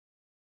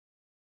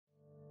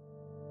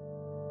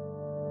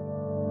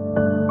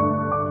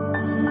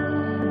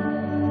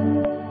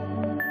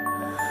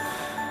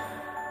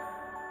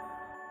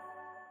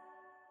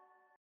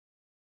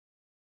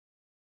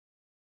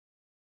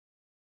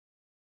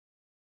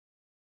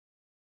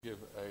give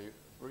a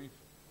brief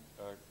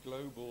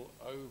global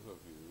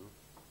overview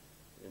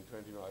in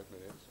 25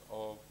 minutes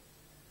of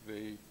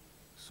the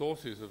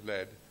sources of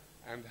lead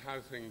and how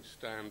things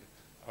stand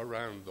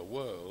around the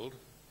world.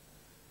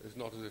 It's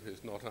not as if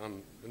it's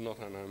not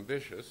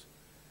unambitious,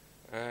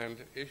 and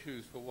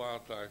issues for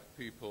wildlife,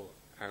 people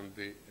and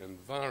the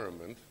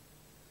environment,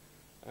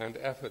 and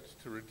efforts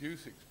to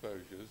reduce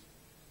exposures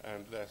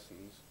and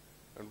lessons,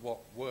 and what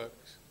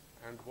works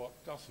and what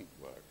doesn't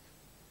work.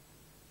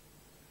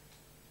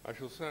 I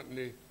shall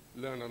certainly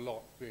learn a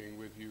lot being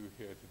with you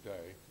here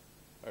today.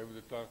 Over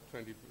the last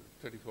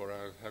 24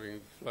 hours,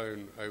 having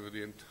flown over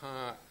the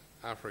entire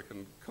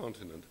African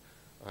continent,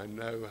 I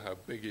know how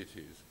big it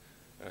is,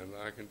 and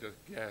I can just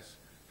guess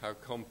how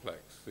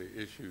complex the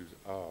issues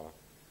are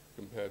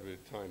compared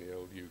with tiny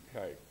old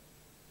UK.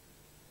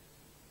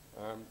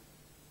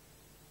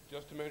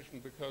 Just to mention,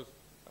 because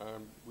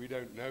we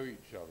don't know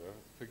each other,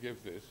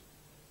 forgive this,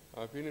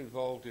 I've been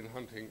involved in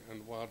hunting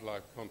and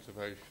wildlife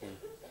conservation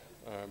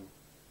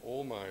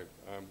all my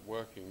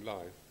working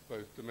life,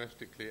 both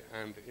domestically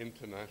and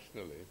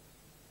internationally,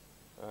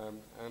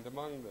 and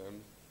among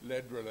them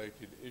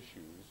lead-related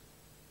issues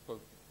for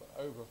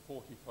over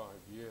 45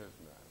 years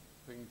now.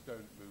 Things don't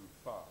move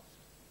fast.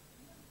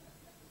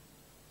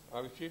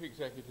 I was Chief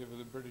Executive of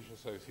the British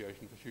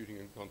Association for Shooting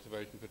and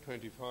Conservation for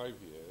 25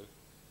 years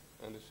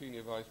and a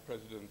Senior Vice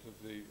President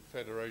of the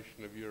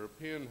Federation of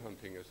European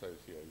Hunting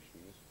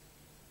Associations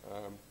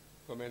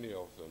for many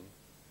of them.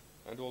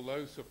 And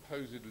although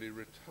supposedly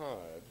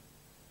retired,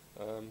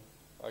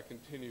 I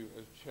continue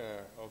as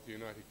chair of the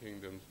United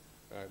Kingdom's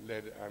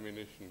Lead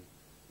Ammunition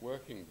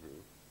Working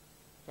Group,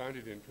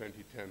 founded in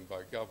 2010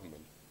 by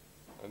government,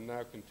 and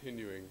now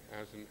continuing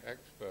as an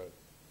expert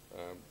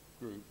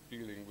group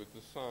dealing with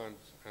the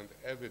science and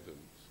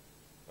evidence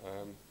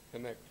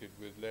connected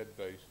with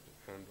lead-based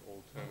and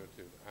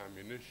alternative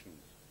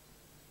ammunitions,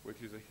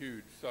 which is a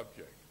huge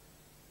subject.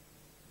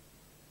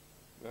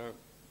 Now,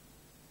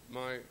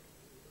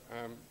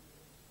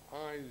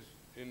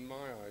 in my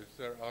eyes,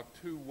 there are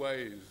two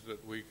ways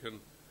that we can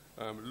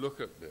look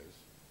at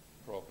this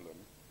problem.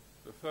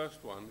 The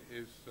first one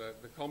is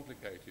the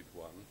complicated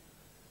one,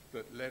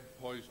 that lead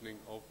poisoning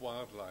of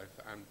wildlife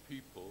and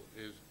people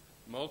is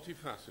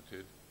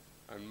multifaceted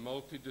and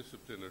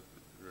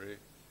multidisciplinary,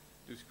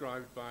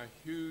 described by a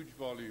huge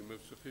volume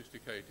of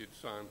sophisticated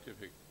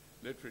scientific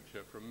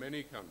literature from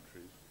many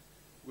countries,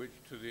 which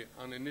to the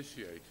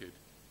uninitiated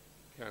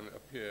can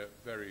appear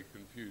very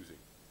confusing.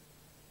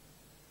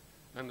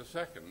 And the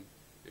second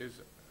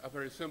is a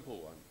very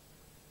simple one.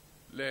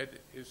 Lead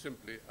is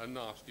simply a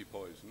nasty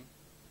poison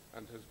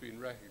and has been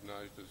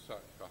recognized as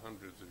such for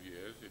hundreds of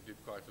years. It did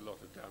quite a lot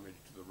of damage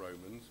to the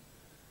Romans.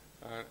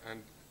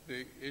 And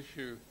the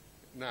issue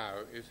now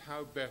is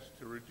how best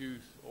to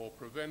reduce or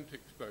prevent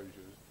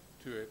exposures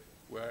to it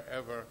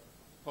wherever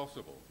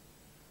possible.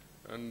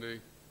 And the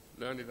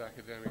learned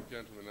academic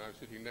gentleman I was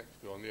sitting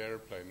next to on the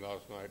aeroplane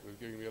last night was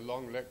giving me a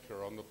long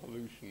lecture on the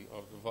pollution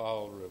of the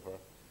Vaal River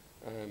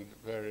and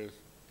various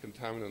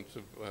contaminants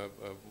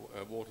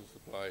of water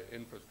supply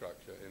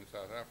infrastructure in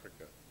South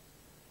Africa.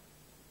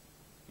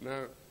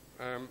 Now,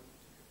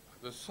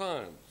 the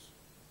science.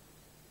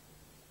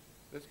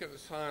 Let's get the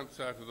science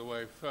out of the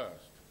way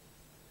first.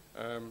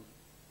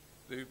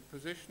 The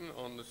position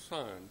on the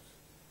science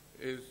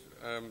is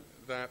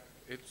that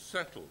it's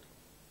settled.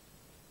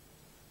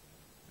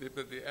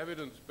 But the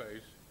evidence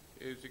base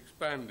is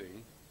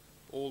expanding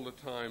all the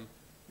time,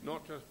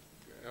 not just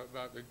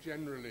about the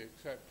generally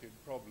accepted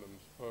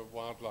problems for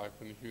wildlife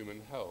and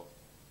human health,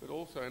 but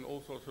also in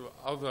all sorts of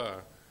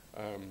other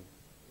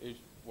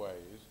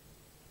ways.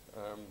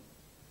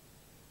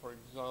 For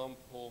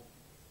example,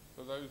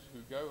 for those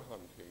who go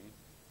hunting,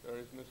 there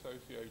is an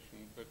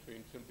association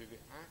between simply the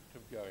act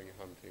of going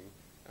hunting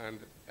and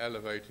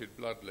elevated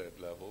blood lead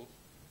levels,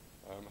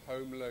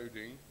 home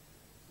loading,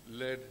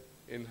 lead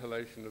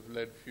inhalation of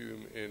lead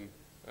fume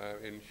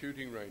in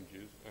shooting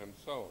ranges, and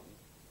so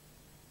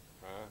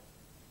on.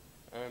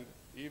 And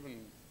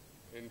even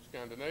in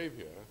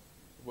Scandinavia,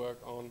 work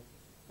on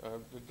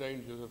the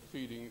dangers of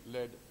feeding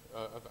lead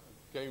of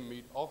game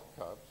meat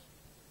offcuts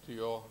to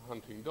your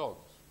hunting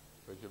dogs,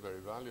 which are very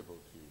valuable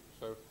to you.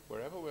 So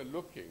wherever we're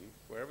looking,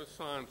 wherever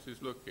science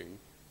is looking,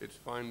 it's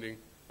finding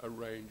a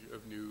range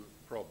of new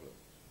problems.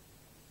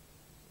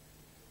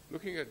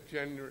 Looking at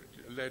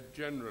lead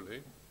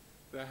generally,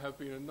 there have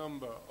been a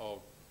number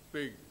of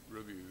big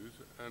reviews,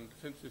 and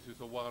since this is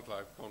a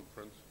wildlife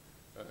conference,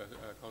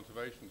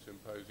 conservation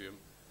symposium,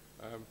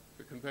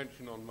 the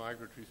Convention on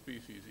Migratory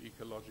Species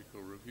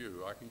Ecological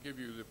Review. I can give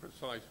you the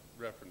precise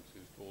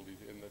references to all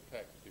these in the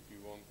text if you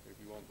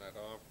want that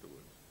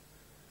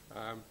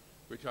afterwards,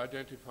 which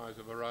identifies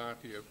a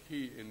variety of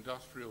key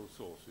industrial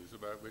sources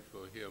about which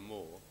we'll hear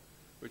more,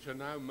 which are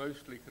now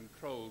mostly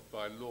controlled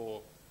by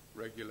law,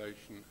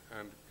 regulation,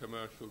 and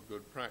commercial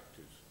good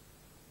practice.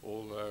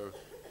 Although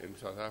in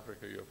South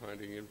Africa you're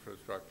finding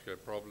infrastructure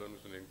problems,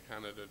 and in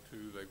Canada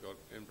too they've got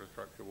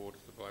infrastructure water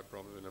supply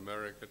problems, in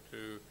America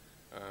too,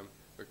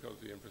 because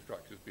the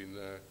infrastructure's been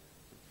there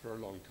for a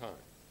long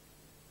time.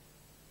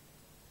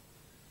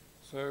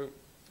 So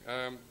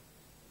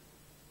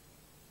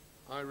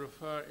I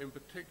refer in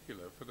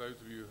particular, for those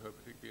of you who are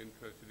particularly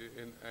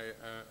interested, in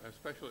a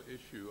special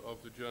issue of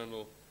the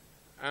journal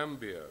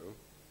Ambio,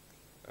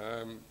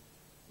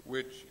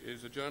 which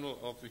is a journal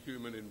of the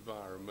human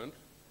environment,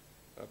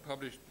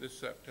 published this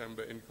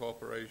September in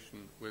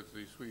cooperation with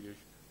the Swedish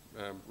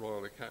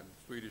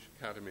Swedish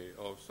Academy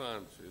of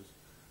Sciences.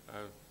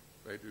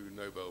 They do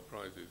Nobel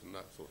Prizes and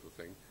that sort of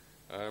thing.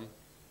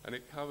 And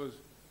it covers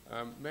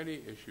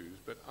many issues,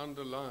 but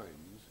underlines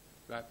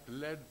that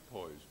lead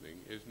poisoning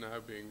is now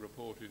being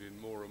reported in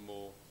more and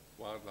more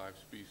wildlife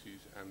species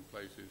and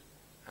places,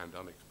 and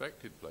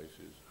unexpected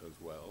places as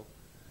well.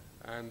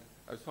 And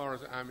as far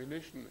as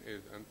ammunition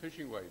and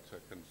fishing weights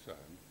are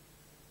concerned,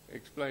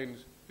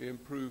 explains the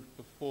improved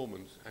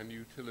performance and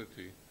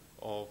utility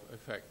of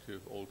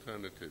effective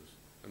alternatives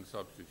and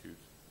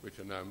substitutes, which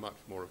are now much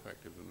more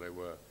effective than they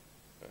were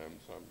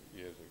some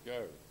years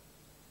ago.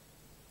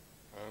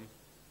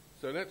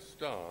 So let's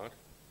start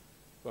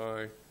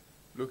by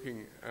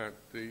looking at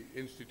the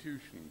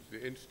institutions,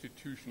 the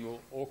institutional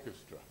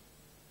orchestra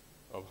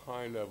of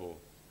high-level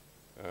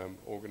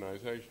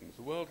organizations.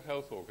 The World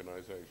Health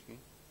Organization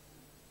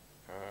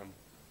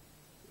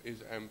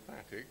is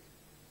emphatic,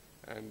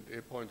 and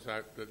it points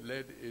out that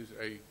lead is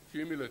a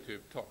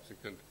cumulative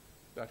toxicant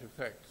that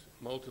affects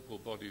multiple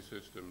body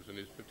systems and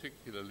is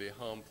particularly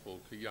harmful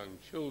to young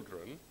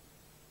children.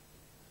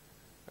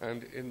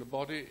 And in the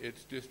body,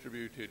 it's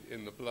distributed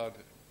in the blood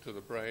to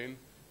the brain,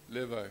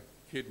 liver,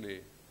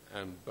 kidney,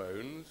 and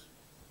bones.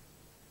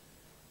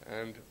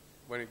 And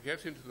when it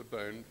gets into the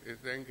bone,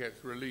 it then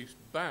gets released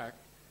back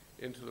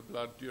into the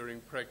blood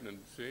during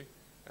pregnancy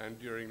and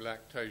during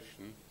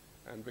lactation,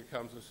 and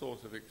becomes a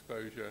source of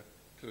exposure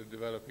to the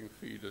developing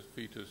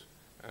fetus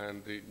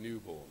and the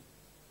newborn.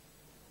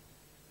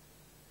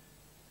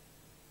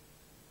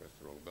 Press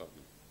the wrong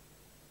button.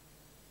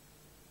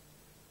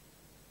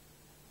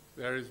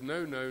 There is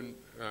no known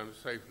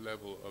safe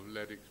level of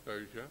lead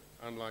exposure,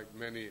 unlike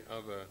many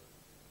other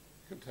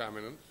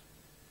contaminants.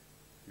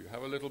 If you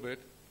have a little bit,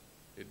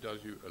 it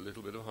does you a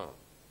little bit of harm.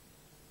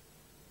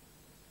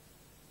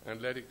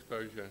 And lead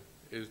exposure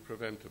is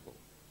preventable.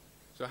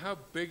 So how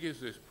big is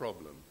this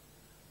problem?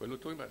 We're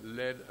talking about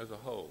lead as a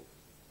whole.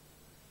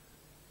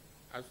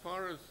 As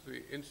far as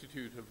the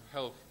Institute of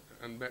Health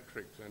and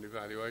Metrics and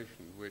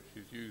Evaluation, which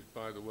is used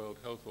by the World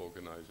Health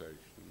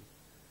Organization,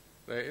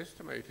 they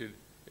estimated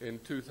in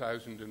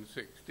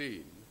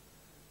 2016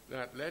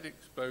 that lead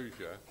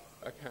exposure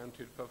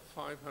accounted for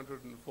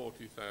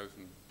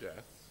 540,000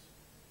 deaths,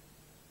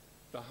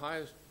 the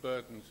highest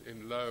burdens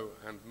in low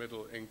and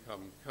middle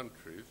income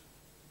countries,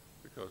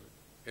 because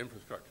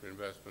infrastructure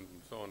investment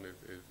and so on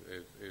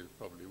is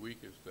probably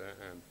weakest there,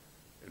 and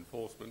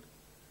enforcement.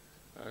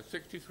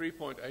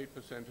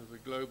 63.8% of the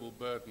global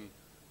burden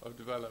of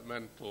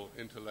developmental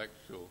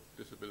intellectual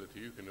disability.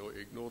 You can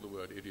ignore the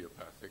word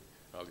idiopathic,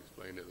 I'll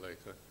explain it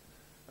later.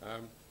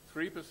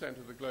 3%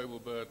 of the global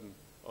burden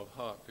of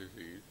heart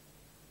disease,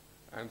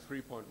 and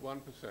 3.1%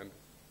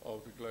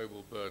 of the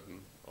global burden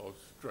of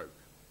stroke.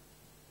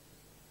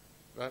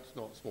 That's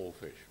not small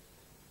fish.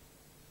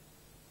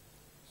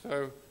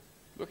 So,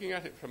 looking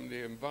at it from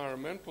the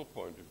environmental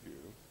point of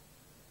view,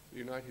 the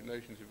United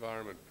Nations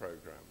Environment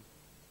Programme,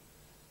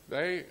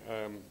 they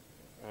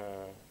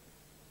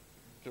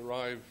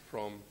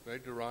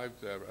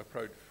derived their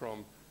approach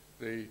from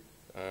the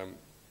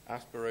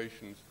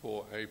aspirations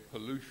for a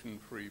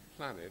pollution-free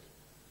planet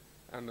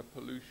and the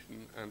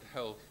pollution and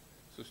health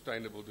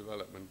sustainable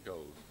development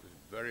goals,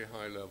 very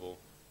high-level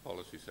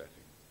policy setting.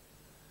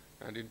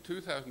 And in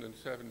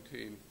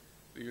 2017,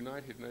 the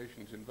United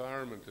Nations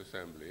Environment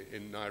Assembly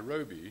in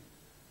Nairobi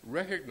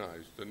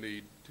recognized the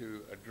need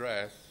to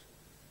address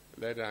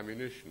lead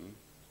ammunition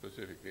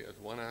specifically as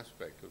one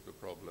aspect of the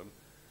problem,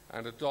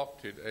 and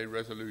adopted a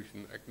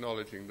resolution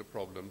acknowledging the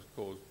problems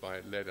caused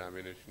by lead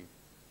ammunition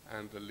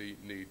and the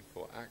need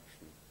for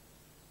action.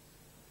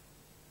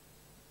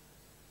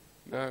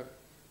 Now,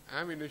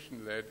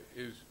 ammunition lead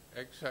is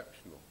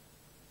exceptional,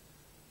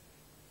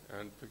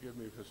 and forgive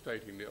me for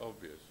stating the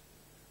obvious.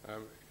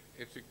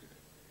 It's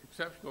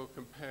exceptional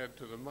compared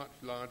to the much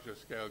larger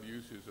scale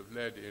uses of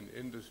lead in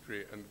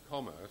industry and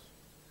commerce,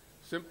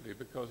 simply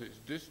because its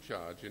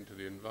discharge into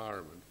the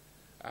environment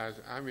as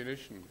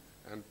ammunition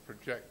and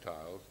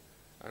projectiles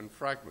and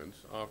fragments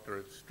after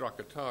it's struck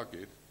a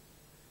target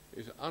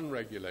is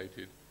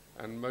unregulated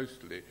and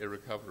mostly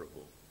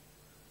irrecoverable,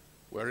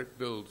 where it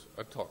builds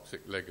a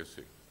toxic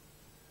legacy.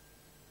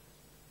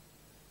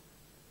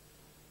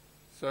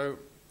 So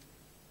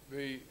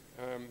it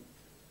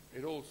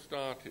all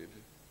started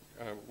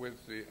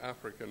with the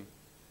African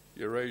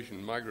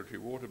Eurasian Migratory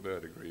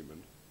Waterbird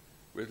Agreement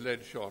with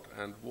lead shot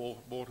and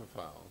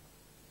waterfowl.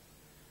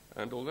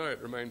 And although it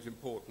remains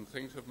important,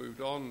 things have moved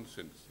on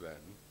since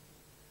then.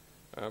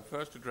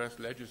 First addressed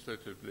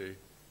legislatively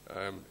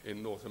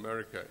in North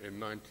America in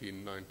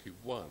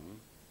 1991,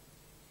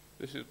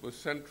 this was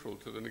central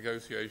to the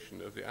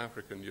negotiation of the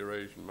African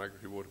Eurasian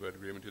Migratory Waterbird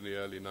Agreement in the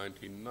early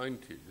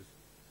 1990s.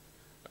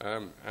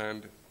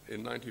 And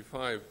in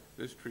 95,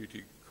 this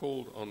treaty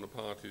called on the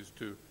parties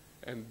to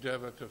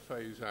endeavour to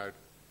phase out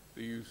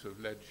the use of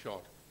lead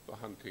shot for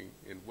hunting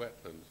in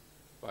wetlands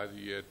by the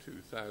year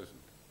 2000,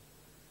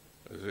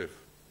 as if.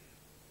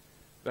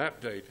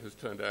 That date has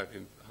turned out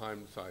in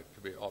hindsight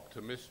to be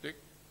optimistic,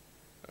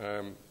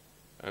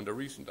 and a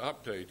recent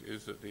update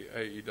is that the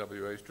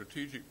AEWA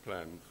strategic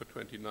plan for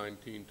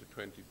 2019 to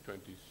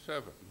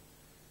 2027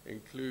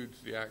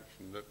 includes the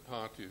action that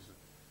parties,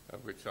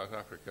 of which South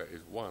Africa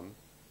is one,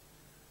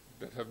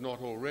 that have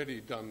not already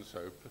done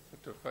so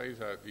to phase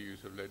out the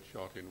use of lead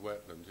shot in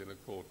wetlands in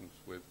accordance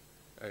with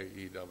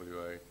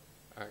AEWA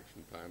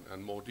action plan,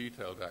 and more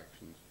detailed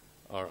actions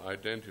are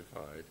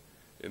identified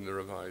in the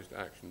revised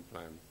action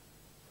plan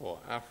for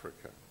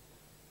Africa.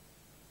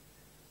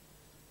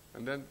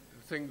 And then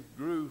things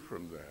grew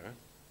from there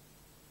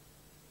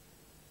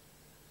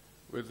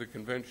with the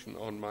Convention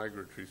on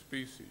Migratory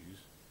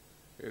Species,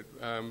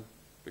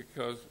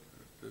 because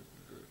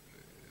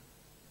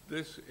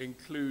this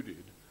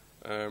included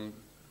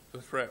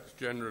the threats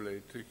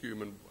generally to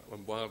human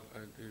and wild,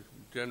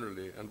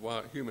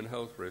 human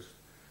health risks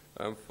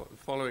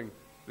following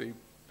the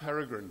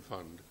Peregrine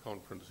Fund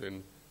conference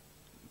in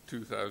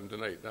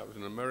 2008. That was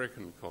an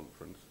American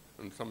conference,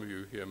 and some of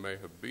you here may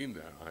have been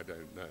there, I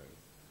don't know.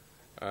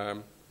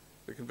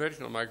 The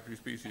Convention on Migratory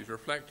Species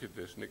reflected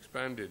this and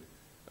expanded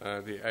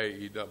the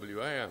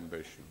AEWA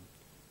ambition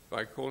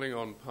by calling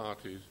on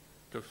parties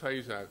to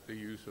phase out the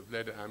use of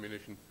lead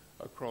ammunition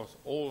across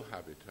all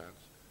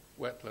habitats,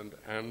 wetland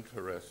and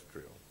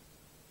terrestrial.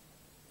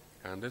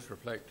 And this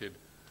reflected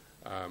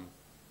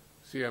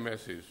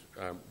CMS's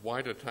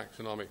wider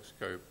taxonomic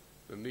scope,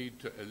 the need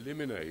to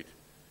eliminate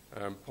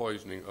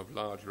poisoning of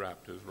large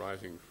raptors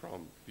rising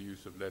from the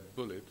use of lead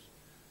bullets,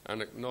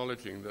 and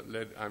acknowledging that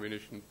lead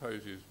ammunition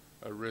poses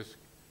a risk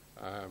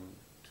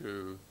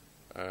to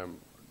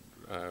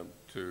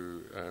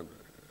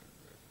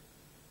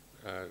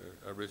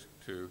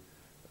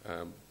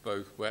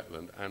both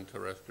wetland and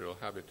terrestrial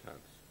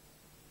habitats.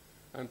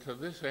 And to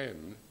this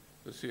end,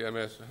 the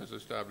CMS has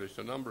established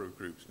a number of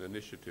groups and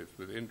initiatives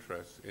with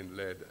interests in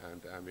lead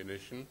and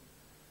ammunition.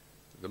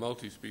 The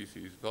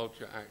Multi-Species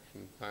Vulture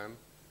Action Plan,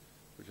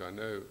 which I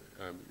know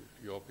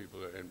your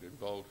people are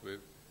involved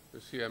with, the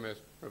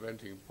CMS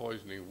Preventing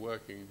Poisoning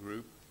Working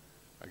Group,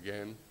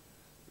 again,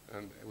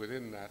 and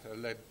within that a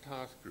lead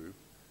task group,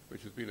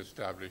 which has been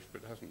established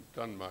but hasn't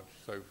done much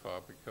so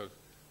far because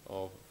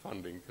of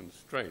funding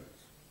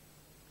constraints.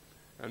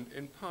 And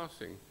in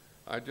passing,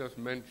 I just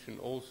mention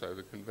also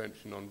the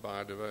Convention on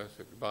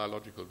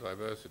Biological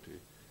Diversity,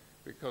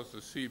 because the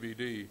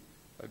CBD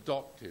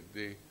adopted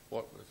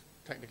what was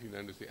technically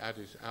known as the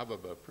Addis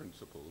Ababa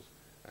Principles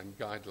and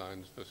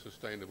Guidelines for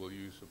Sustainable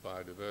Use of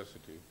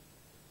Biodiversity,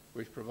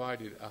 which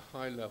provided a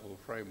high-level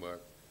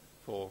framework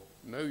for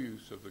no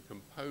use of the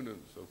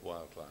components of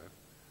wildlife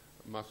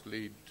must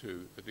lead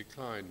to the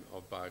decline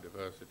of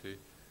biodiversity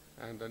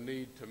and a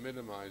need to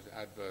minimize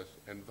adverse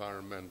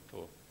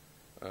environmental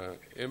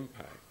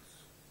impacts.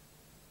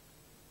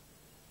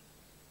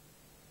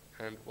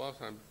 And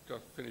whilst I'm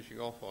just finishing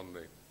off on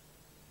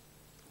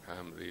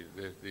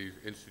these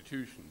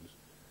institutions,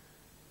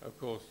 of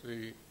course,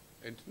 the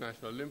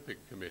International Olympic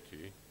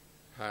Committee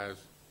has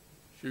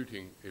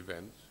shooting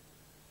events,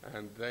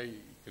 and the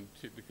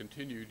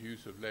continued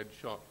use of lead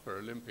shot for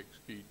Olympic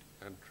skeet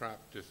and trap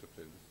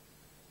disciplines,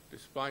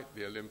 despite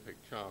the Olympic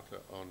Charter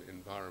on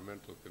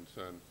Environmental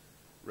Concern,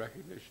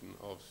 recognition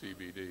of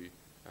CBD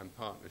and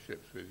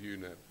partnerships with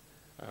UNEP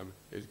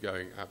is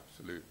going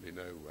absolutely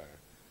nowhere.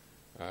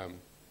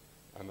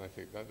 And I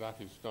think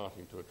that is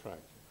starting to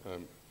attract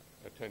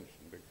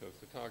attention, because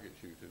the target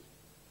shooters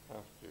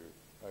have to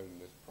own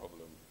this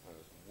problem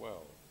as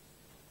well.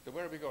 So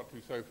where have we got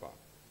to so far?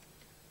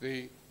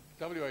 The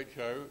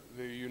WHO,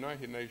 the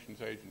United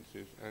Nations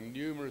agencies, and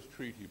numerous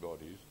treaty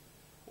bodies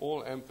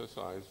all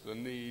emphasize the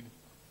need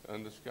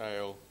and the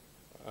scale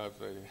of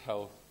the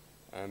health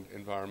and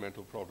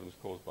environmental problems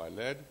caused by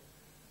lead.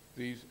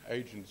 These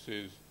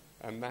agencies,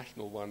 and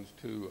national ones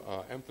too,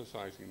 are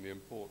emphasizing the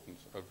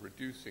importance of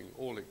reducing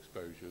all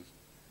exposures,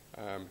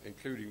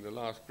 including the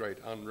last great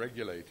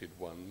unregulated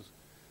ones,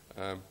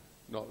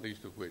 not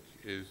least of which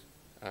is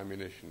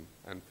ammunition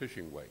and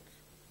fishing weights.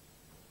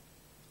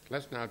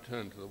 Let's now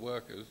turn to the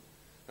workers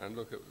and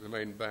look at the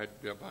main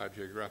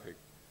biogeographic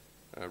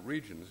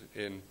regions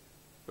in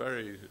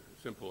very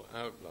simple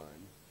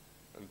outline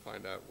and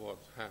find out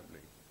what's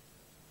happening.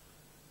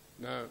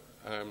 Now,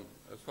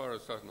 as far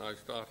as I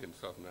start in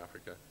Southern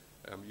Africa,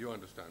 you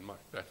understand much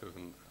better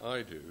than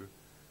I do,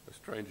 a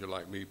stranger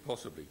like me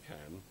possibly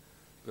can,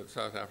 that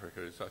South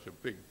Africa is such a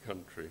big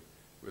country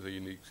with a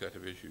unique set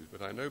of issues.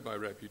 But I know by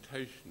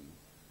reputation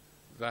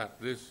that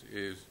this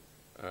is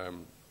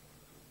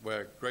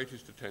where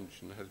greatest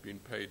attention has been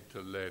paid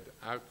to lead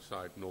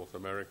outside North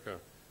America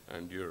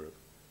and Europe,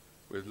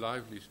 with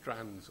lively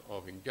strands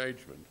of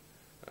engagement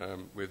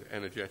with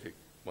energetic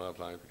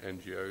wildlife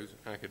NGOs,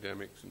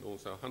 academics, and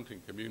also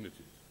hunting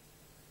communities.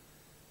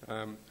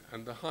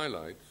 And the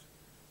highlights,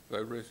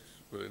 though risks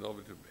will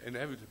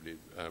inevitably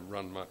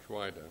run much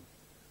wider,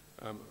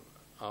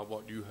 are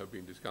what you have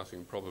been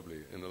discussing probably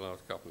in the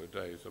last couple of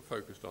days, are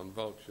focused on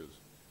vultures.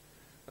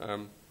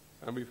 And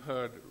we've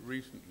heard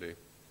recently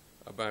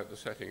about the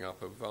setting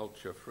up of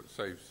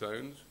vulture-safe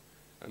zones,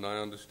 and I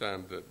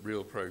understand that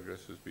real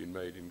progress has been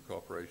made in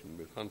cooperation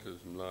with hunters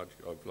and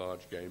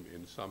large game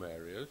in some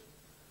areas.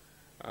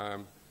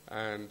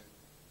 And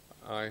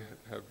I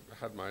have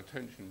had my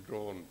attention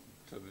drawn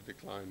to the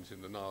declines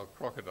in the Nile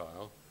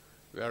crocodile,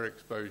 their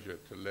exposure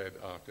to lead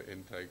after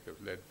intake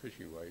of lead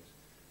fishing weights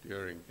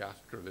during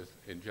gastrolith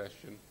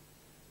ingestion,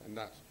 and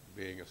that's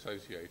being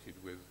associated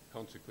with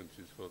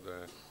consequences for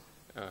their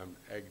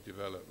egg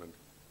development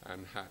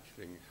and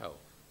hatchling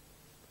health.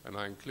 And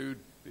I include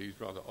these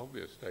rather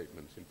obvious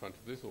statements in front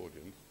of this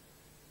audience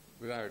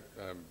without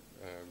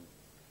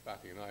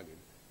batting an eyelid,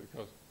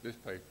 because this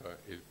paper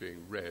is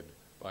being read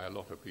by a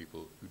lot of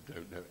people who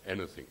don't know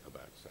anything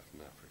about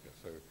Southern Africa,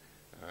 so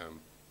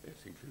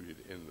it's included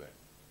in there.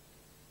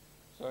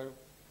 So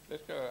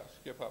let's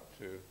skip up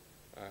to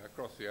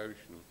across the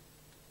ocean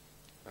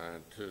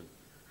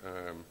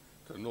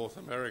to North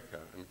America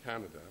and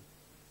Canada.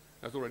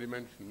 As already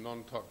mentioned,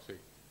 non-toxic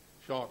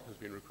shot has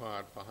been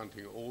required for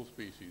hunting all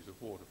species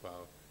of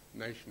waterfowl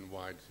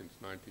nationwide since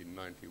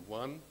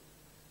 1991,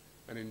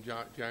 and in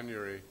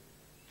January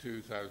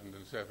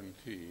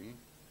 2017,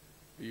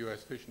 the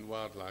US Fish and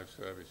Wildlife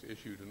Service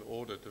issued an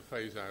order to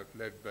phase out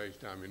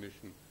lead-based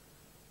ammunition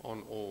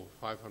on all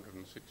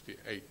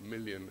 568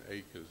 million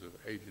acres of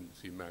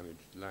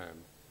agency-managed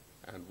land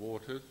and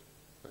waters.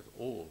 That's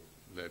all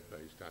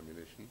lead-based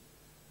ammunition.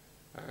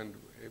 And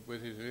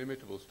with his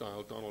inimitable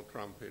style, Donald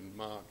Trump in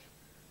March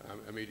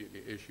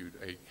immediately issued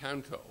a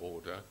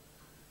counter-order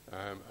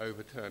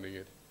overturning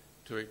it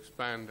to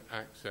expand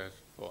access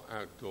for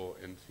outdoor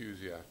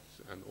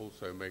enthusiasts and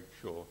also make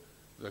sure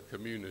the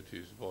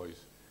community's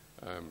voice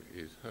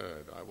is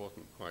heard. I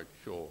wasn't quite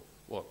sure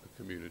what the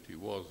community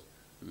was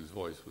whose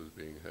voice was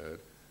being heard,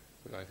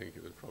 but I think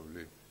it was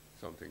probably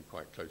something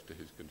quite close to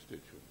his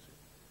constituency.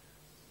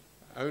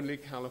 Only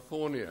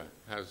California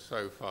has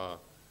so far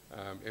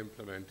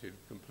implemented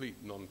complete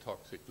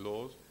non-toxic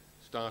laws,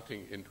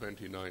 starting in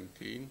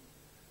 2019,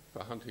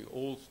 for hunting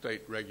all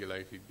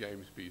state-regulated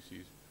game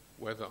species,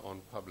 whether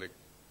on public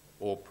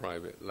or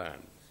private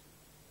lands.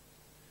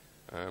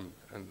 And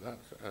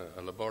that's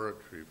a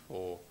laboratory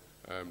for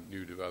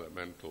new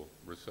developmental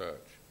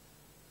research.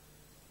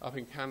 Up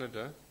in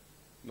Canada,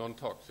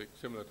 non-toxic,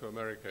 similar to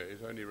America,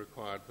 is only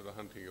required for the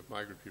hunting of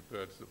migratory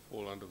birds that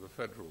fall under the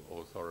federal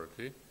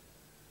authority.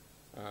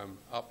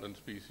 Upland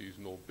species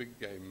and all big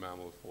game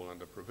mammals fall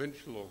under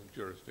provincial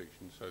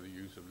jurisdiction, so the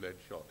use of lead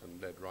shot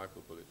and lead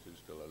rifle bullets is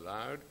still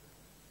allowed.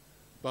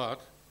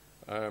 But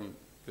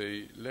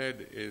the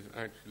lead is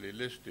actually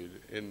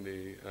listed in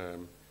the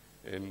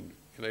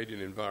Canadian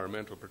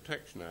Environmental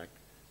Protection Act,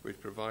 which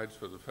provides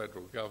for the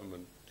federal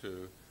government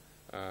to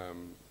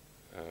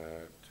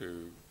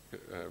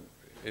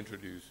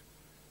introduce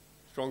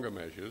stronger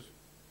measures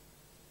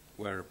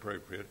where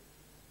appropriate,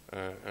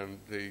 and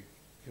the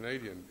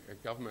Canadian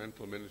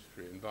Governmental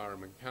Ministry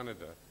Environment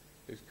Canada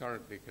is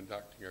currently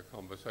conducting a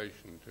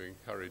conversation to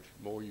encourage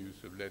more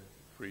use of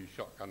lead-free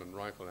shotgun and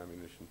rifle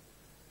ammunition,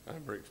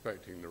 and we're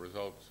expecting the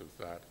results of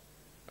that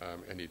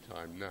any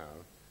time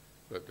now.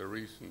 But the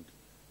recent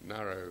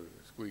narrow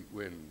squeak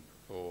win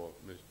for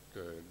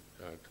Mr.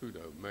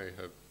 Trudeau may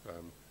have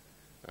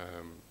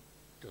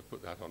just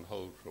put that on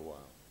hold for a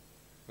while.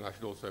 And I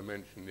should also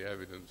mention the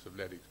evidence of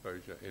lead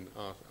exposure in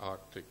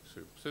Arctic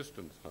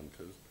subsistence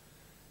hunters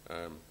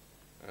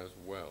as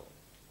well.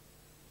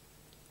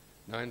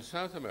 Now in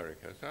South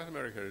America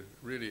is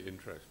really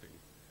interesting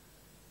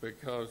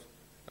because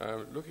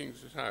looking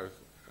south,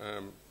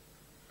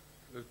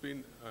 there's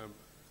been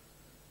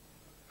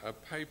a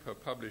paper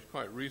published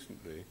quite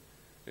recently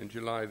in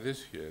July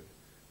this year,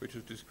 which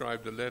has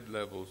described the lead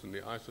levels and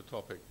the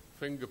isotopic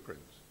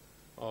fingerprints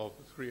of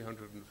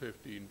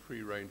 315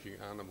 free-ranging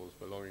animals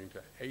belonging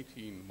to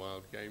 18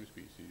 wild game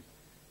species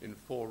in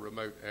 4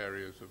 remote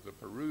areas of the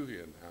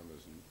Peruvian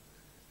Amazon,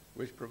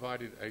 which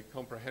provided a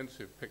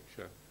comprehensive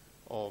picture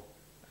of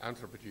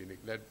anthropogenic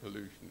lead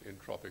pollution in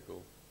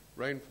tropical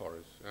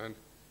rainforests. And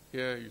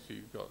here you see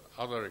you've got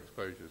other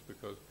exposures,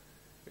 because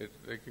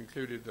they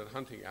concluded that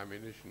hunting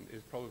ammunition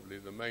is probably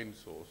the main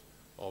source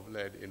of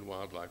lead in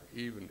wildlife,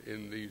 even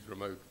in these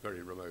remote,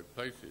 very remote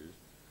places,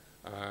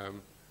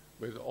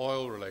 with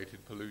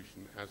oil-related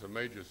pollution as a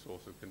major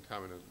source of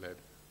contaminant lead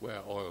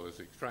where oil is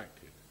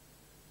extracted.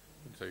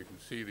 And so you can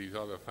see these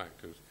other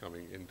factors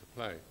coming into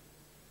play.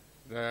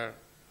 There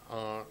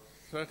are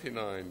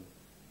 39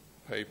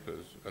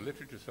 papers, a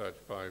literature search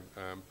by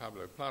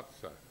Pablo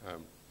Plaza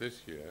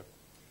this year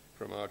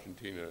from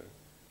Argentina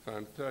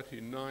found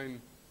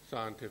 39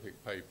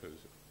 scientific papers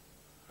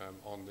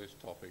on this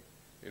topic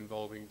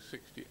involving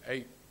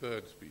 68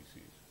 bird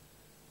species.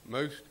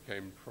 Most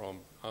came from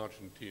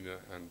Argentina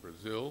and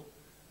Brazil,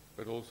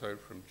 but also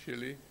from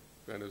Chile,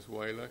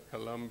 Venezuela,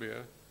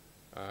 Colombia,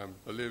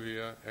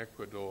 Bolivia,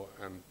 Ecuador,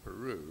 and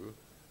Peru,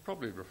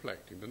 probably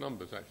reflecting, the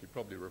numbers actually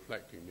probably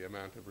reflecting the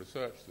amount of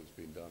research that's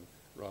been done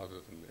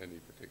rather than any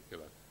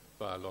particular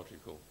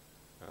biological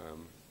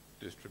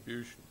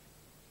distribution.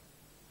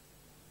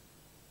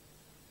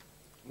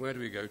 Where do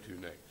we go to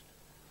next?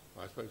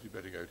 I suppose we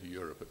better go to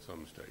Europe at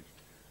some stage.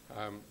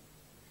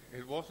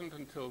 It wasn't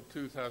until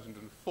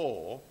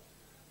 2004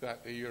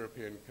 that the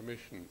European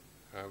Commission,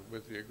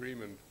 with the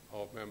agreement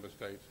of member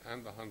states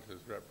and the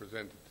hunters'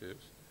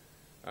 representatives,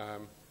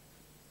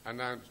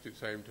 announced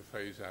its aim to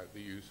phase out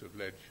the use of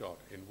lead shot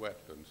in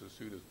wetlands as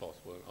soon as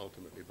possible, and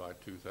ultimately by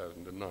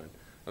 2009.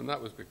 And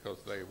that was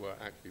because they were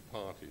actually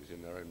parties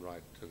in their own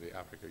right to the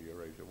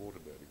Africa-Eurasia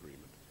Waterbird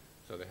Agreement,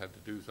 so they had to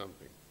do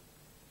something.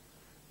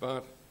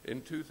 But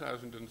in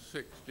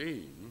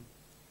 2016,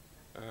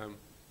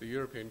 the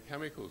European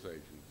Chemicals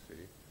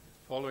Agency,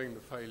 following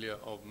the failure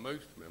of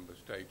most member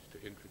states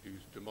to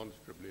introduce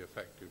demonstrably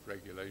effective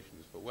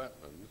regulations for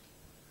wetlands,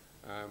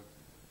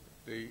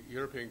 the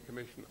European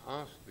Commission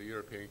asked the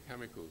European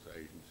Chemicals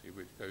Agency,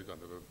 which goes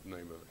under the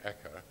name of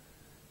ECHA,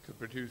 to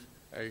produce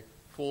a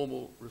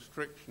formal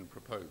restriction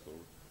proposal,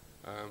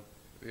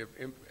 the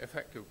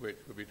effect of which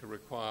would be to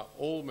require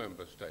all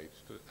member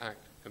states to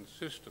act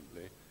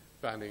consistently,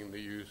 banning the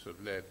use of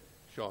lead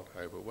shot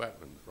over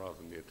wetlands, rather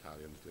than the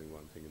Italians doing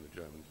one thing and the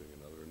Germans doing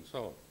another, and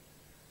so on.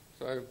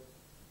 So,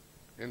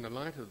 in the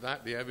light of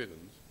that, the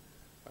evidence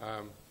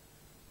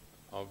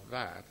of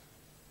that,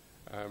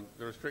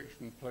 the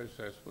restriction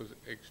process was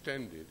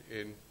extended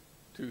in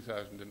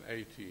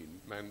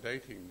 2018,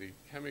 mandating the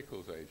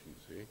Chemicals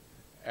Agency,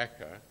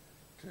 ECHA,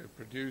 to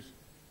produce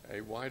a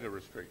wider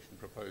restriction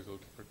proposal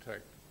to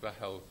protect the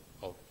health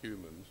of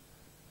humans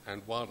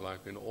and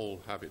wildlife in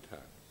all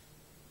habitats.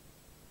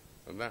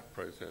 And that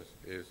process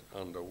is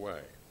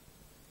underway.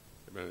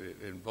 I mean,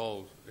 it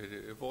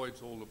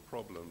avoids all the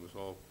problems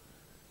of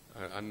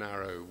a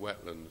narrow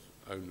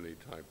wetlands-only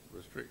type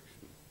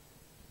restriction.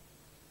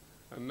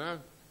 And now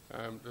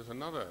there's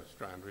another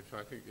strand which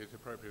I think is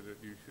appropriate that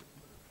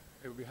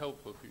it would be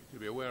helpful for you to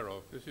be aware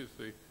of. This is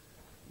the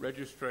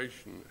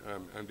registration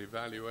and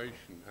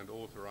evaluation and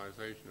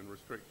authorization and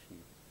restriction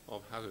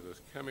of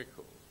hazardous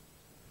chemicals.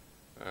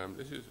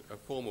 This is a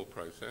formal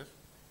process,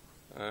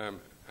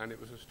 and it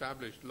was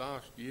established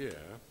last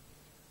year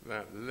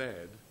that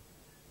lead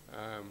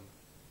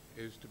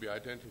is to be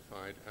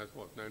identified as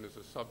what's known as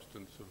a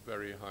substance of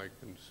very high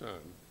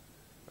concern,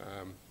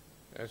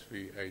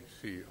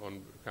 SVHC,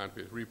 on account of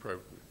its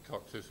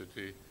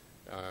reprotoxicity,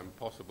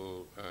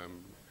 possible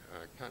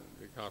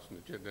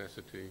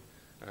carcinogenicity,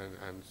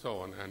 and so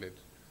on, and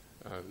its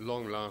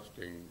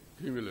long-lasting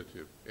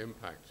cumulative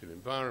impacts in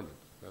environment.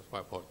 That's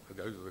why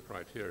those are the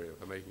criteria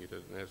for making it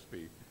as an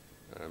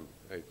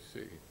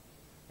SVHC.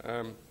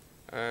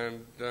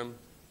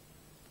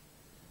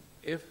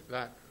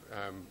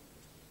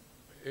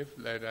 If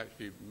lead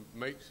actually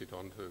makes it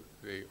onto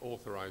the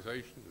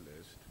authorization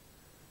list,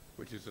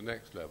 which is the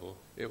next level,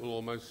 it will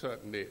almost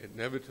certainly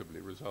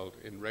inevitably result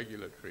in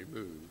regulatory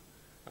move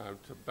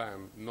to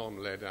ban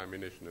non-lead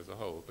ammunition as a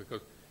whole,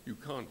 because you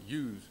can't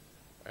use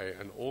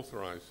an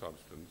authorized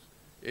substance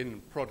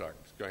in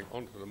products going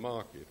onto the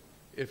market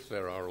if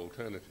there are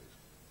alternatives.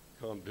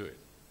 Can't do it.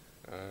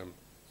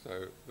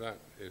 So that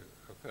is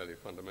fairly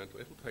fundamental.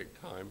 It'll take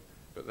time,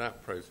 but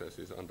that process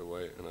is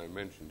underway, and I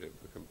mentioned it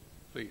for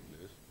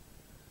completeness.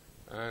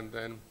 And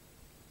then,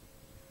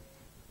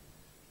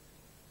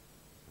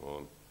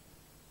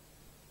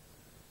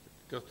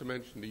 just to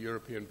mention the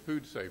European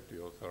Food Safety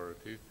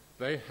Authority,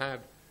 they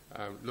had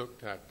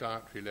looked at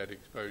dietary lead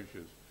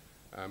exposures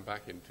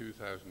back in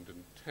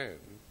 2010,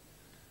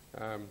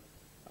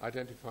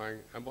 identifying,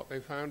 and what they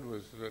found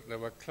was that there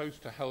were close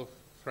to health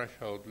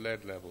threshold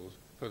lead levels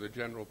for the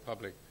general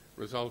public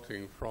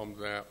resulting from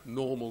their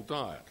normal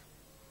diet.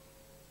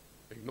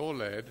 Ignore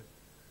lead,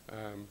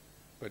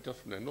 but just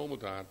from their normal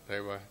diet,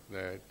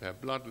 their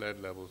blood lead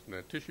levels and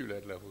their tissue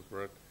lead levels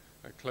were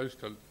at close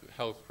to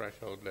health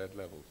threshold lead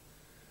levels.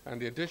 And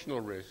the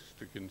additional risks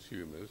to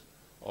consumers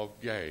of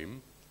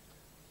game,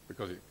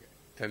 because it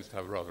tends to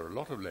have rather a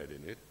lot of lead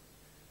in it,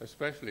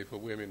 especially for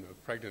women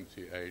of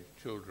pregnancy age,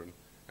 children,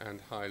 and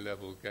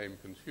high-level game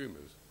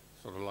consumers,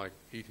 sort of like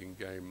eating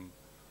game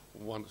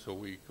once a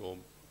week, or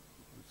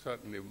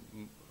certainly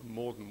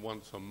more than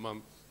once a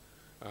month,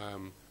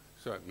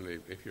 certainly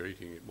if you're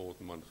eating it more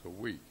than once a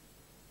week.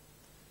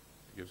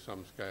 To give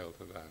some scale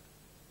to that.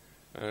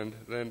 And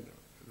then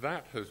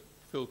that has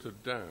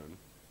filtered down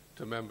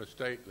to member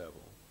state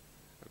level.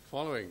 And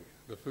following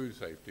the Food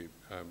Safety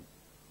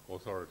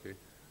Authority,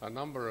 a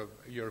number of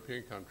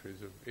European countries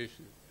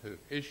have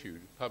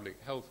issued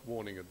public health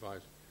warning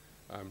advice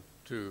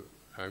to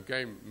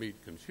game meat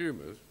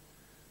consumers,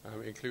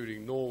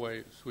 including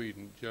Norway,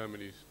 Sweden,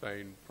 Germany,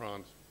 Spain,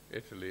 France,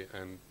 Italy,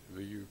 and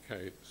the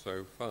UK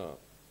so far.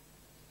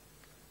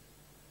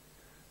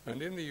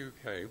 And in the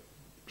UK,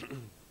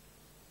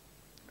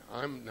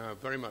 I'm now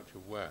very much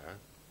aware,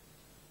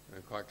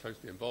 and quite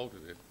closely involved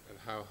in it, at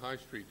how high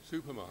street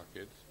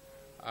supermarkets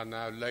are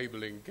now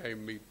labelling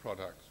game meat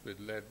products with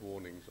lead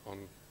warnings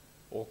on,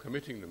 or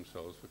committing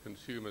themselves for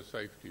consumer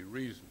safety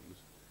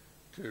reasons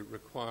to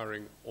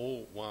requiring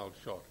all wild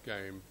shot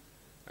game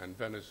and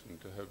venison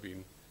to have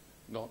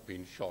not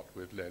been shot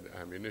with lead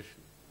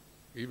ammunition.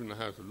 even the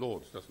House of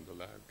Lords doesn't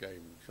allow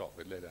game shot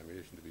with lead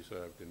ammunition to be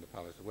served in the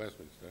Palace of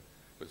Westminster,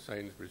 but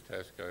Sainsbury's,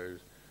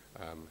 Tesco's,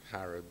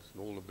 Harrods,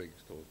 and all the big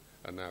stores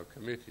are now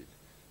committed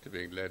to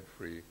being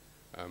lead-free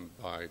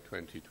by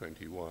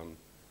 2021,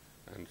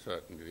 and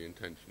certainly the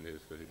intention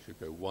is that it should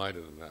go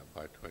wider than that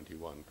by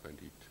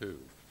 21-22.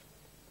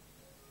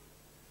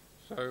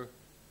 So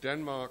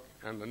Denmark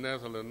and the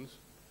Netherlands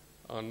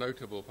are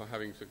notable for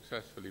having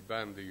successfully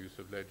banned the use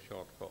of lead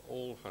shot for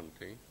all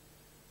hunting,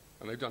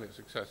 and they've done it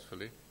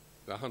successfully.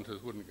 The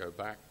hunters wouldn't go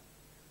back.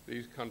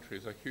 These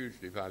countries are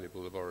hugely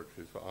valuable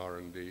laboratories for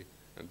R&D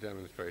and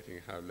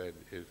demonstrating how lead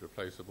is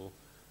replaceable.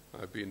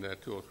 I've been there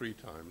 2 or 3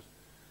 times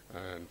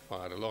and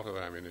fired a lot of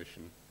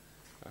ammunition,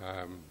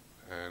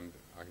 and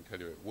I can tell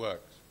you it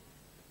works.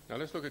 Now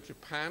let's look at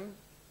Japan.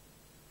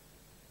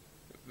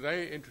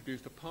 They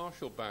introduced a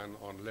partial ban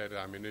on lead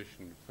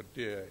ammunition for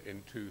deer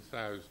in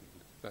 2000.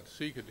 That's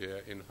Sika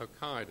deer in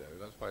Hokkaido,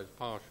 that's why it's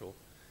partial,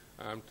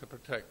 to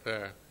protect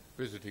their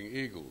visiting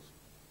eagles.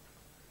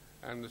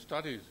 And the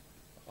studies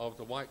of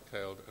the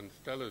white-tailed and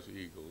Steller's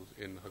eagles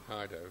in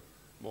Hokkaido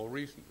more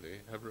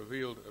recently have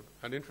revealed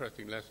an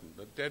interesting lesson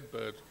that dead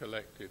birds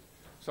collected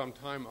some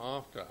time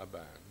after a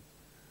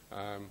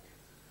ban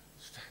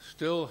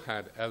still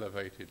had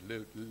elevated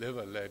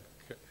liver lead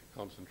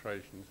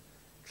concentrations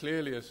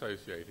clearly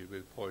associated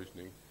with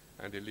poisoning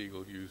and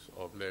illegal use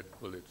of lead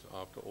bullets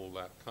after all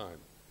that time.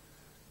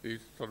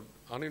 These sort of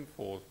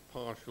unenforced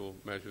partial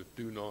measures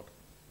do not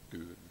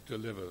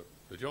deliver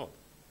the job.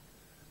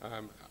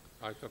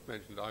 I just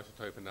mentioned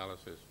isotope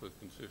analysis was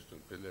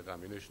consistent with lead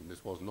ammunition.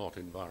 This was not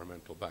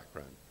environmental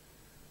background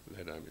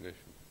lead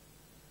ammunition.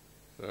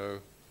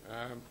 So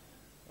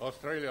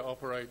Australia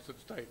operates at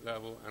state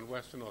level, and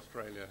Western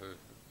Australia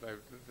has,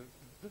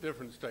 the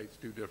different states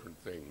do different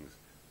things.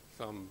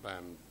 Some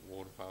ban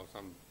waterfowl,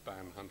 some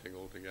ban hunting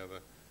altogether,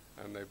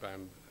 and they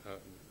ban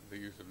the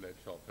use of lead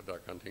shot for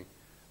duck hunting.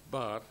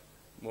 But,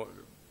 more,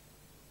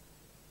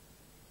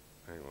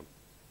 hang on,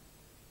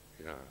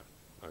 yeah,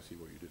 I see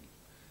what you did.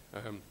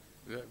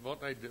 What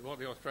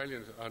the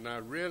Australians are now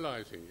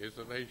realizing is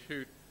that they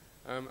shoot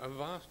a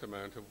vast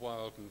amount of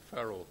wild and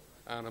feral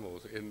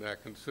animals in their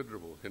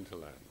considerable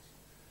hinterlands.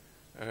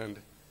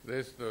 And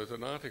there was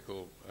an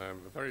article, a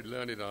very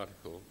learned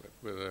article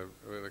with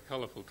a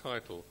colourful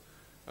title,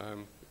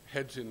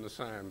 Heads in the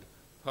Sand,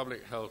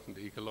 Public Health and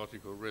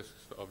Ecological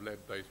Risks of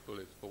Lead-Based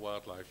Bullets for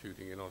Wildlife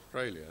Shooting in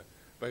Australia,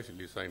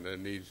 basically saying there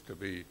needs to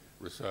be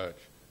research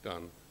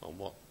done on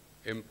what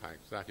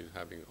impacts that is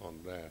having on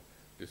their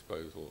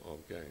disposal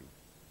of game.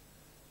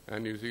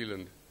 And New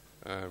Zealand,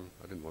 I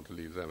didn't want to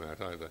leave them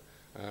out either,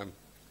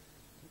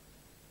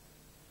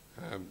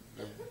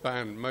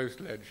 banned most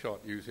lead shot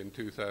use in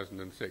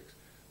 2006,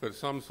 but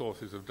some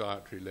sources of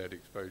dietary lead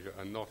exposure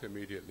are not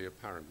immediately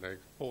apparent. They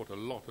export a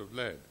lot of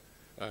lead,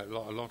 a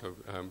lot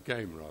of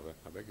game rather,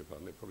 I beg your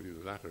pardon, they probably do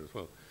the latter as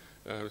well,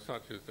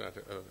 such as that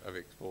of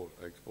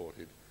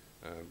exported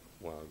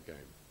wild game.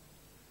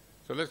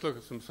 So let's look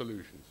at some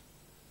solutions.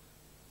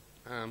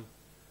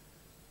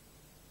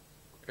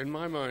 In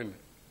my mind,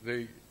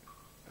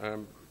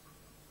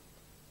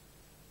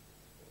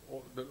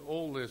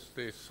 all the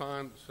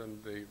science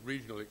and the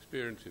regional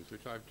experiences,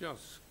 which I've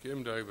just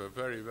skimmed over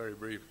very, very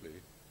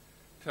briefly,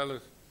 tell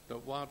us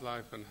that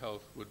wildlife and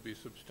health would be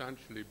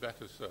substantially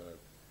better served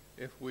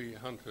if we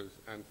hunters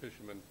and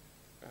fishermen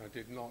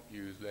did not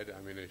use lead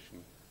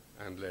ammunition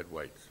and lead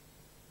weights.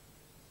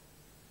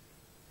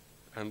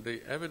 And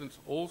the evidence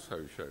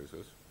also shows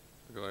us,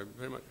 because I'm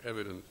very much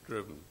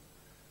evidence-driven,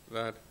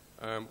 that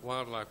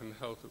wildlife and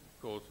health, of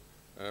course,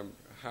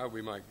 how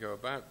we might go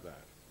about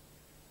that.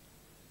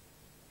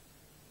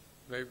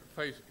 They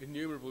face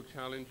innumerable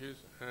challenges,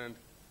 and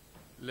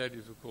lead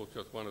is, of course,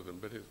 just one of them,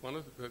 but it's one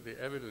of that the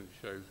evidence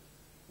shows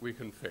we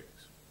can fix.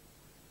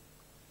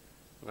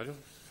 And I just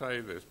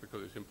say this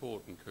because it's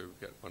important to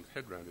get one's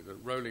head around it, that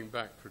rolling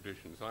back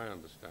traditions, I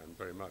understand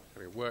very much,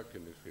 having worked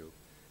in this field,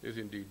 is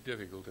indeed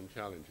difficult and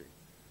challenging.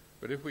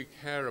 But if we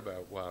care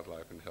about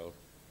wildlife and health,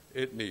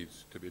 it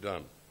needs to be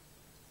done.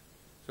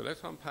 So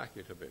let's unpack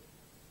it a bit.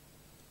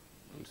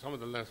 And some of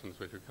the lessons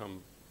which have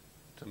come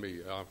to me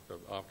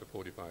after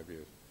 45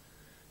 years.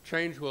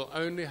 Change will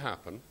only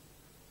happen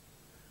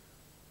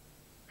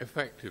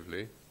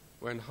effectively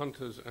when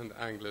hunters and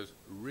anglers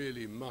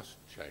really must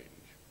change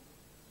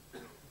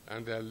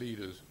and their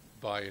leaders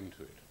buy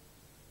into it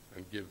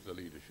and give the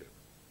leadership.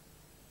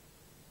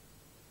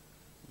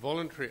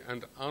 Voluntary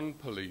and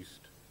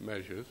unpoliced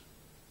measures,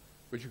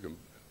 which you can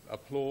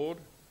applaud,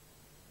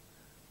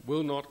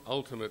 will not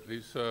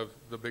ultimately serve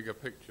the bigger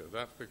picture.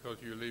 That's because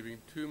you're leaving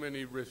too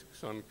many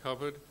risks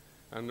uncovered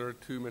and there are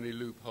too many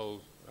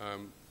loopholes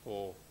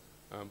for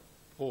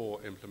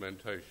poor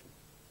implementation.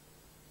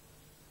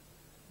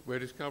 We're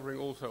discovering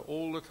also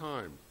all the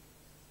time,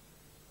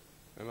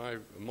 and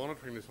I'm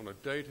monitoring this on a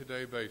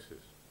day-to-day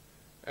basis,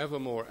 ever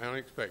more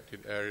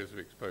unexpected areas of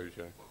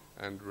exposure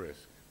and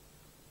risk.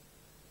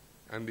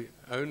 And the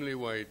only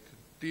way to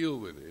deal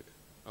with it,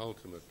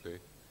 ultimately,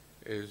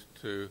 is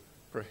to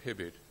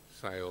prohibit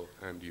sale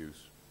and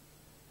use.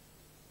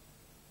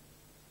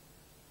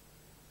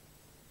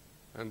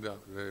 And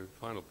the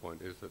final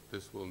point is that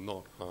this will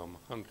not harm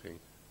hunting,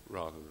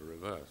 rather the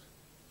reverse.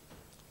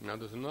 Now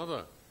there's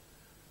another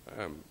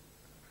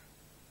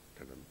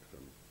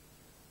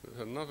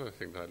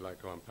thing that I'd like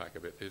to unpack a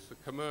bit, is the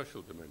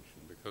commercial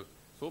dimension, because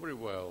it's all very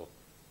well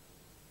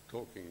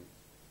talking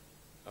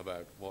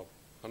about what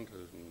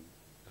hunters and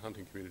the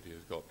hunting community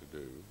has got to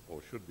do,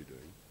 or should be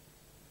doing,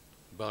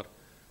 but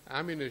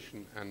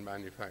ammunition and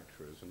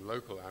manufacturers and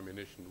local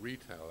ammunition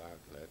retail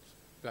outlets,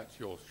 that's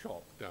your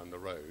shop down the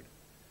road,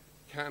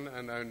 can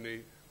and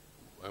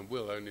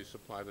will only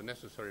supply the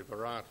necessary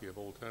variety of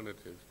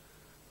alternatives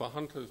for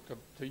hunters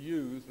to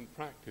use and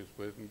practice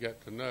with and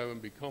get to know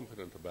and be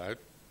confident about,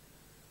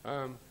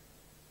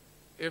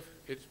 if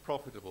it's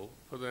profitable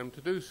for them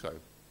to do so.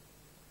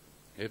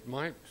 It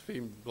might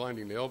seem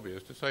blindingly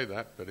obvious to say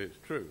that, but it's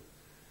true.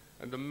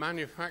 And the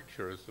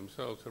manufacturers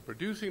themselves who are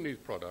producing these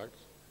products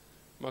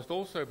must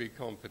also be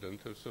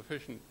confident of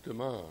sufficient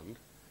demand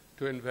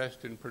to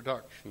invest in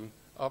production,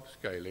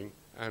 upscaling,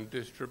 and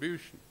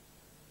distribution.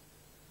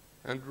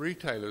 And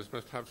retailers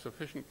must have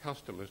sufficient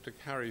customers to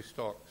carry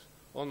stocks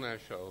on their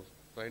shelves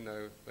they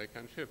know they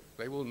can ship.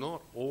 They will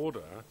not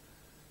order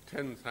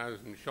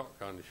 10,000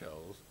 shotgun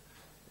shells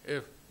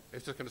if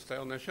it's just going to stay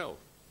on their shelf.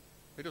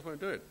 They just won't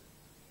do it.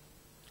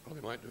 Or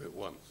they might do it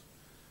once.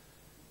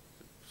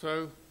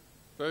 So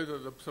those are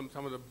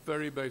some of the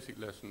very basic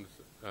lessons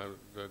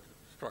that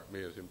struck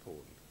me as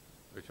important,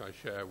 which I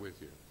share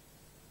with you.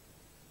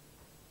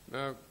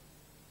 Now,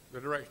 the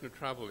direction of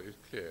travel is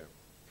clear.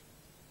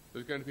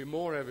 There's going to be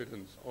more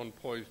evidence on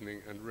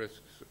poisoning and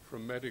risks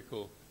from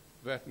medical,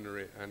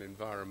 veterinary, and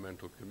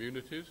environmental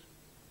communities.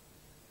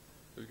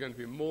 There's going to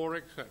be more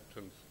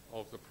acceptance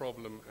of the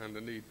problem and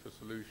the need for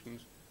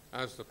solutions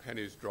as the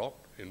pennies drop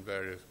in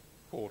various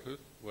quarters,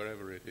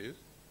 wherever it is.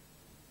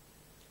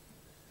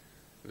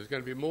 There's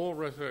going to be more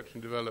research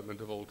and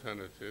development of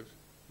alternatives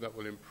that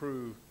will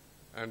improve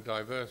and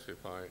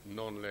diversify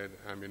non-lead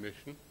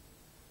ammunition.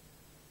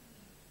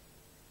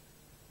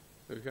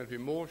 There's going to be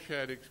more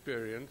shared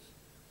experience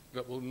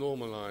that will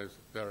normalize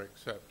their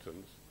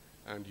acceptance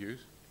and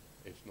use.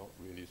 It's not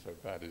really so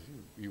bad as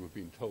you have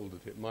been told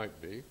that it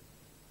might be.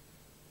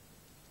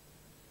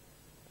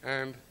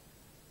 And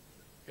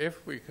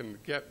if we can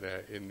get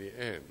there in the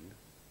end,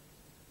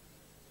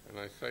 and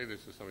I say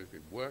this as somebody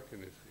who's worked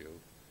in this field,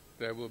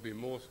 there will be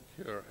more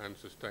secure and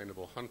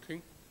sustainable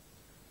hunting,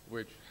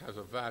 which has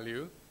a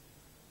value.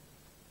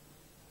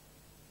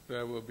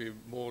 There will be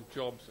more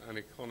jobs and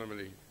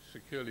economy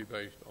securely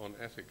based on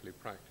ethically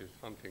practiced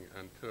hunting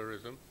and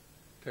tourism,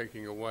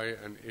 taking away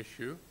an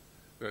issue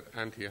that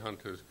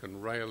anti-hunters can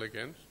rail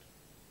against.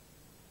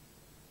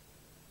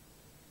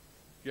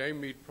 Game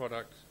meat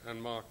products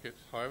and markets,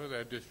 however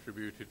they're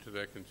distributed to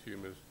their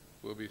consumers,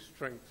 will be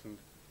strengthened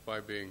by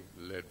being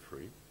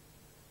lead-free.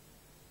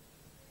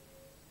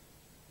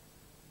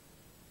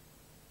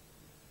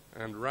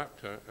 And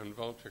raptor and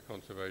vulture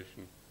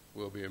conservation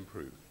will be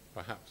improved,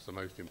 perhaps the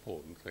most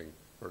important thing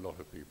for a lot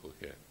of people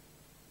here.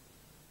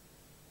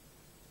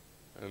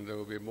 And there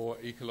will be more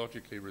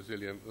ecologically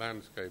resilient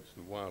landscapes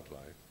and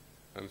wildlife,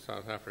 and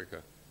South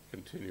Africa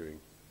continuing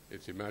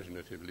its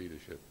imaginative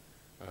leadership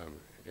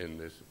in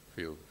this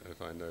field, as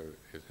I know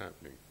is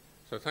happening.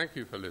 So thank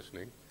you for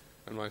listening,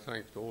 and my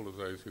thanks to all of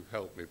those who've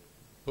helped me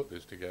put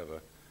this together,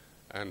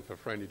 and for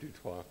Franny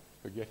Dutoit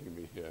for getting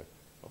me here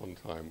on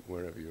time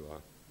wherever you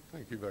are.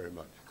 Thank you very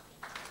much.